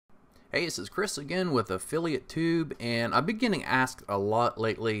Hey, this is Chris again with Affiliate Tube, and I've been getting asked a lot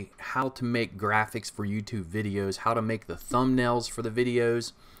lately how to make graphics for YouTube videos, how to make the thumbnails for the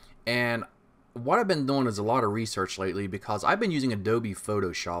videos, and what I've been doing is a lot of research lately because I've been using Adobe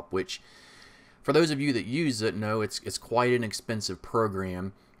Photoshop, which for those of you that use it know it's quite an expensive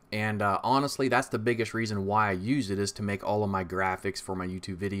program, and honestly that's the biggest reason why I use it is to make all of my graphics for my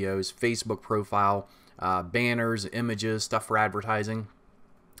YouTube videos, Facebook profile, banners, images, stuff for advertising.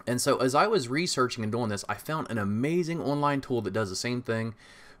 And so as I was researching and doing this, I found an amazing online tool that does the same thing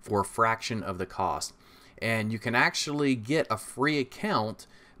for a fraction of the cost. And you can actually get a free account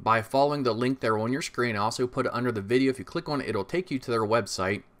by following the link there on your screen. I also put it under the video. If you click on it, it'll take you to their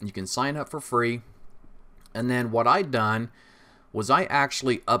website. You can sign up for free. And then what I done was I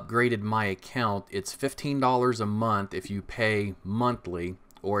actually upgraded my account. It's $15 a month if you pay monthly,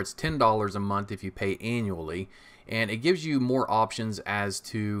 or it's $10 a month if you pay annually. And it gives you more options as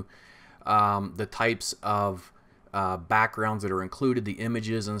to the types of backgrounds that are included, the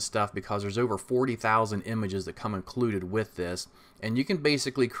images and stuff, because there's over 40,000 images that come included with this. And you can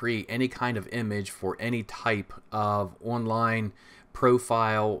basically create any kind of image for any type of online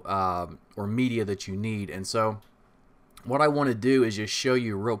profile or media that you need. And so what I want to do is just show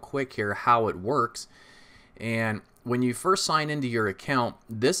you real quick here how it works. And when you first sign into your account,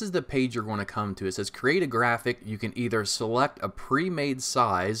 this is the page you're going to come to. It says create a graphic. You can either select a pre-made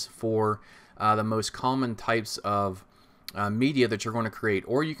size for the most common types of media that you're going to create,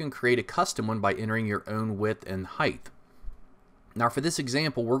 or you can create a custom one by entering your own width and height. Now for this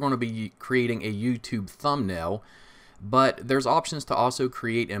example, we're going to be creating a YouTube thumbnail, but there's options to also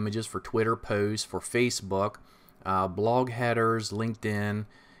create images for Twitter posts, for Facebook, blog headers, LinkedIn,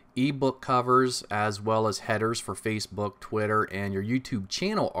 ebook covers, as well as headers for Facebook, Twitter, and your YouTube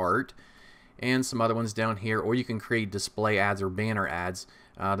channel art, and some other ones down here. Or you can create display ads or banner ads.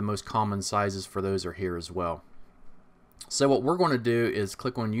 The most common sizes for those are here as well. So what we're going to do is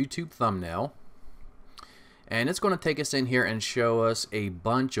click on YouTube thumbnail, and it's going to take us in here and show us a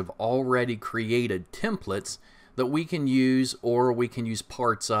bunch of already created templates that we can use, or we can use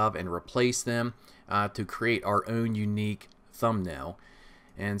parts of and replace them to create our own unique thumbnail.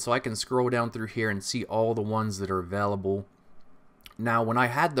 And so I can scroll down through here and see all the ones that are available. Now when I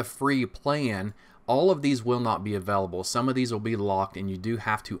had the free plan, all of these will not be available. Some of these will be locked, and you do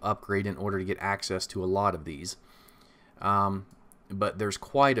have to upgrade in order to get access to a lot of these. But there's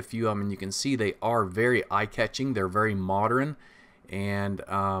quite a few of them, and you can see they are very eye-catching. They're very modern, and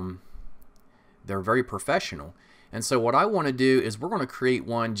they're very professional. And so what I want to do is we're going to create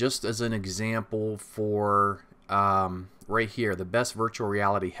one just as an example for right here, the best virtual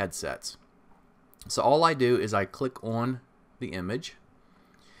reality headsets. So all I do is I click on the image,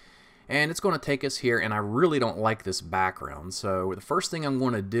 and it's going to take us here, and I really don't like this background. So the first thing I'm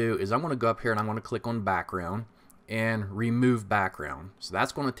going to do is I'm going to go up here and I'm going to click on background and remove background. So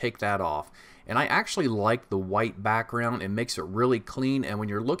that's going to take that off. And I actually like the white background. It makes it really clean, and when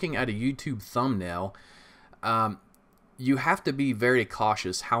you're looking at a YouTube thumbnail, you have to be very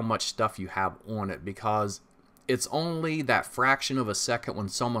cautious how much stuff you have on it, because it's only that fraction of a second when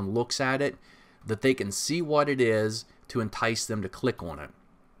someone looks at it that they can see what it is to entice them to click on it.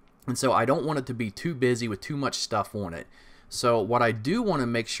 And so I don't want it to be too busy with too much stuff on it. So what I do want to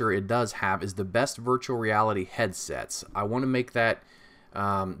make sure it does have is the best virtual reality headsets. I want to make that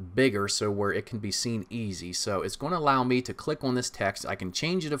bigger so where it can be seen easy. So it's going to allow me to click on this text. I can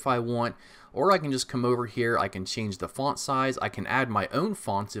change it if I want, or I can just come over here. I can change the font size. I can add my own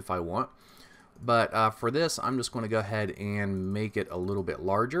fonts if I want. But for this, I'm just going to go ahead and make it a little bit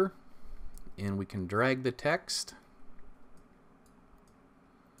larger, and we can drag the text.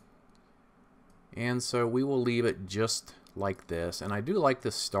 And so we will leave it just like this. And I do like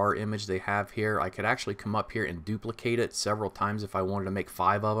this star image they have here. I could actually come up here and duplicate it several times if I wanted to make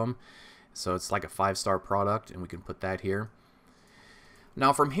 5 of them. So it's like a 5-star product, and we can put that here.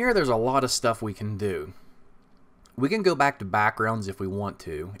 Now from here, there's a lot of stuff we can do. We can go back to backgrounds if we want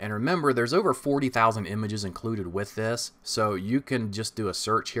to, and remember there's over 40,000 images included with this, so you can just do a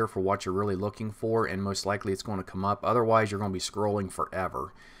search here for what you're really looking for, and most likely it's going to come up. Otherwise you're going to be scrolling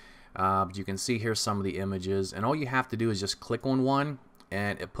forever. But you can see here some of the images, and all you have to do is just click on one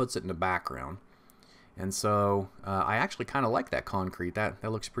and it puts it in the background. And so I actually kind of like that concrete. That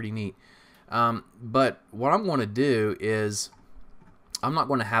looks pretty neat. But what I'm going to do is I'm not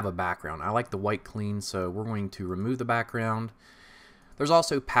going to have a background. I like the white clean, so we're going to remove the background. There's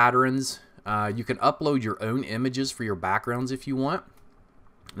also patterns. You can upload your own images for your backgrounds if you want.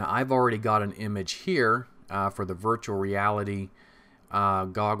 Now I've already got an image here for the virtual reality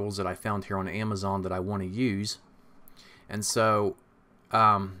goggles that I found here on Amazon that I want to use. And so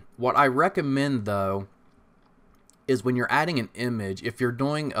What I recommend though is when you're adding an image, if you're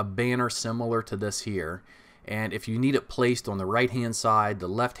doing a banner similar to this here, and if you need it placed on the right hand side, the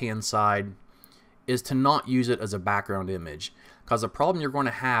left hand side, is to not use it as a background image. Because the problem you're going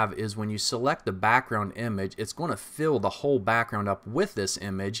to have is when you select the background image, it's going to fill the whole background up with this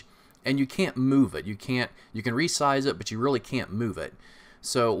image, and you can't move it. You can resize it, but you really can't move it.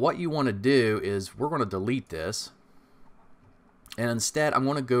 So what you want to do is we're going to delete this, and instead I'm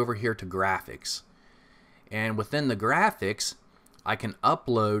going to go over here to graphics. And within the graphics, I can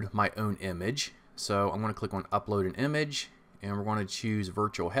upload my own image. So I'm going to click on upload an image, and we're going to choose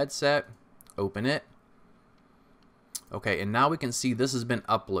virtual headset, open it. Okay, and now we can see this has been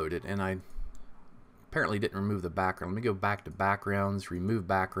uploaded, and I apparently didn't remove the background. Let me go back to backgrounds, remove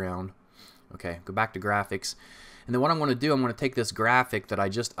background. Okay, go back to graphics. And then what I'm going to do, I'm going to take this graphic that I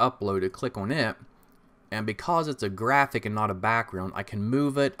just uploaded, click on it, and because it's a graphic and not a background, I can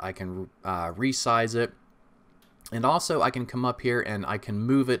move it, I can resize it, and also I can come up here and I can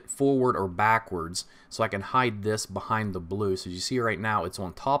move it forward or backwards, so I can hide this behind the blue. So you see right now it's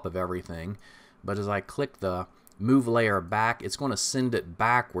on top of everything, but as I click the move layer back, it's going to send it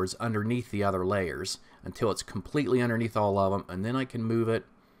backwards underneath the other layers until it's completely underneath all of them, and then I can move it,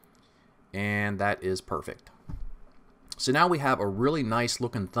 and that is perfect. So now we have a really nice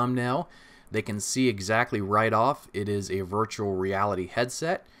looking thumbnail. They can see exactly right off it is a virtual reality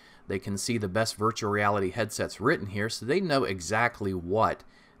headset. They can see the best virtual reality headsets written here, so they know exactly what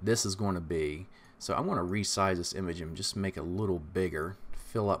this is going to be. So I'm going to resize this image and just make it a little bigger,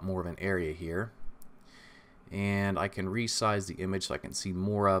 fill up more of an area here. And I can resize the image so I can see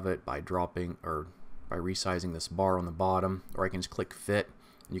more of it by dropping or by resizing this bar on the bottom, or I can just click fit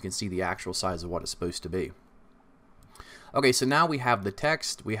and you can see the actual size of what it's supposed to be. Okay, so now we have the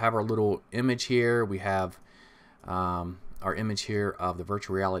text, we have our little image here, we have our image here of the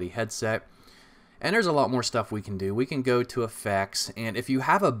virtual reality headset, and there's a lot more stuff we can do. We can go to effects, and if you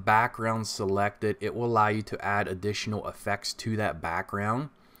have a background selected, it will allow you to add additional effects to that background.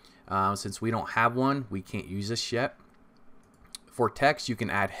 Since we don't have one, we can't use this yet. For text, you can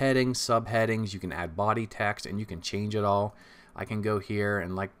add headings, subheadings, you can add body text, and you can change it all. I can go here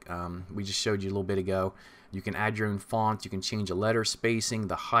and like we just showed you a little bit ago, you can add your own fonts, you can change the letter spacing,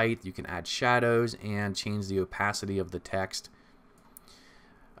 the height, you can add shadows, and change the opacity of the text.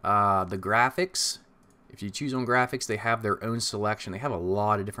 The graphics, if you choose on graphics, they have their own selection. They have a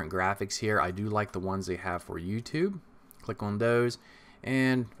lot of different graphics here. I do like the ones they have for YouTube. Click on those.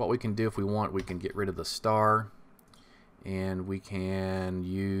 And what we can do if we want, we can get rid of the star, and we can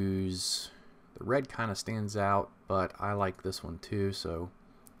use the red. Kind of stands out, but I like this one too, so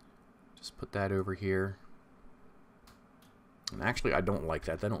just put that over here. And actually I don't like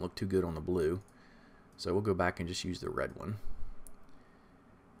that. That don't look too good on the blue, so we'll go back and just use the red one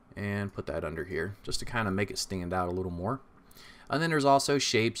and put that under here just to kind of make it stand out a little more. And then there's also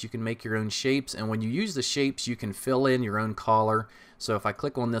shapes. You can make your own shapes, and when you use the shapes, you can fill in your own color. So if I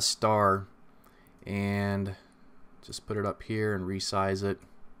click on this star and just put it up here and resize it,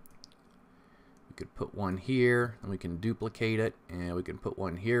 we could put one here, and we can duplicate it, and we can put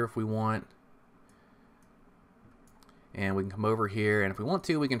one here if we want. And we can come over here, and if we want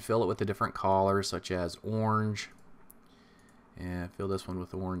to, we can fill it with a different color, such as orange, and fill this one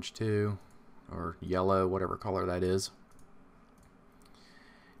with orange too, or yellow, whatever color that is.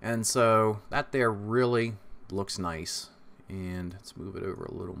 And so that there really looks nice. And let's move it over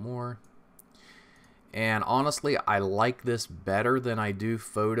a little more. And honestly, I like this better than I do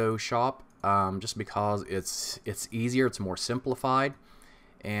Photoshop, just because it's easier, it's more simplified,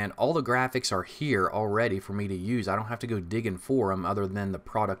 and all the graphics are here already for me to use. I don't have to go digging for them other than the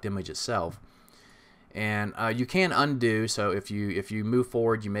product image itself. And you can undo, so if you move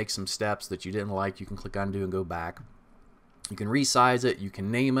forward, you make some steps that you didn't like, you can click undo and go back. You can resize it, you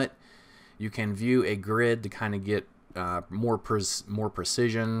can name it, you can view a grid to kind of get more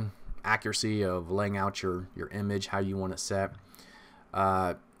precision, accuracy of laying out your image, how you want it set.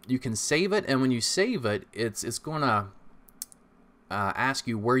 You can save it, and when you save it, it's going to ask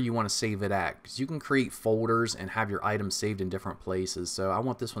you where you want to save it at, because you can create folders and have your items saved in different places. So I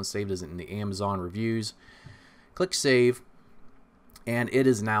want this one saved as in the Amazon reviews. Click save, and it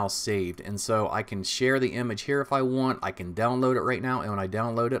is now saved. And so I can share the image here if I want. I can download it right now, and when I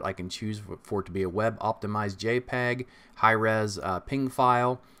download it, I can choose for it to be a web optimized JPEG, high-res PNG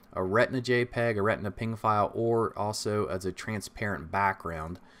file, a Retina JPEG, a Retina PNG file, or also as a transparent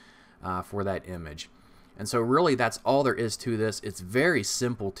background for that image. And so really that's all there is to this. It's very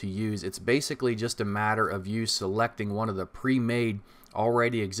simple to use. It's basically just a matter of you selecting one of the pre-made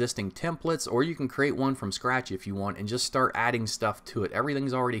already existing templates, or you can create one from scratch if you want and just start adding stuff to it.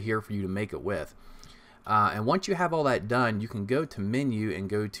 Everything's already here for you to make it with. And once you have all that done, you can go to menu and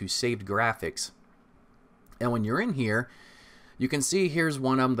go to saved graphics. And when you're in here, you can see here's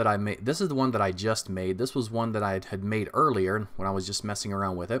one of them that I made. This is the one that I just made. This was one that I had made earlier when I was just messing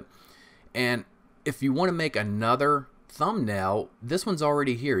around with it. And if you want to make another thumbnail, this one's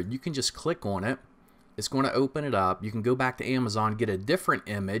already here. You can just click on it. It's going to open it up. You can go back to Amazon, get a different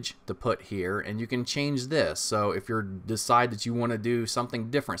image to put here, and you can change this. So if you decide that you want to do something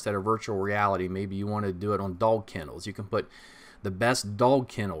different instead of virtual reality, maybe you want to do it on dog kennels, you can put the best dog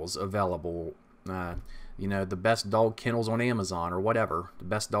kennels available, you know, the best dog kennels on Amazon or whatever, the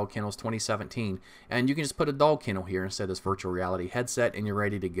best dog kennels 2017, and you can just put a dog kennel here instead of this virtual reality headset, and you're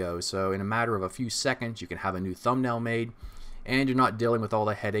ready to go. So in a matter of a few seconds, you can have a new thumbnail made, and you're not dealing with all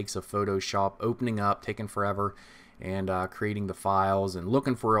the headaches of Photoshop opening up, taking forever, and creating the files and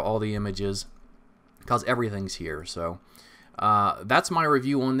looking for all the images, because everything's here. So that's my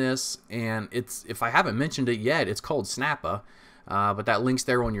review on this, and it's, if I haven't mentioned it yet, it's called Snappa. But that link's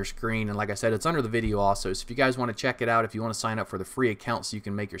there on your screen, and like I said, it's under the video also. So if you guys want to check it out, if you want to sign up for the free account so you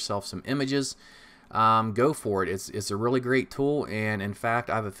can make yourself some images, go for it. It's a really great tool, and in fact,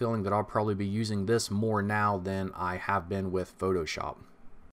 I have a feeling that I'll probably be using this more now than I have been with Photoshop.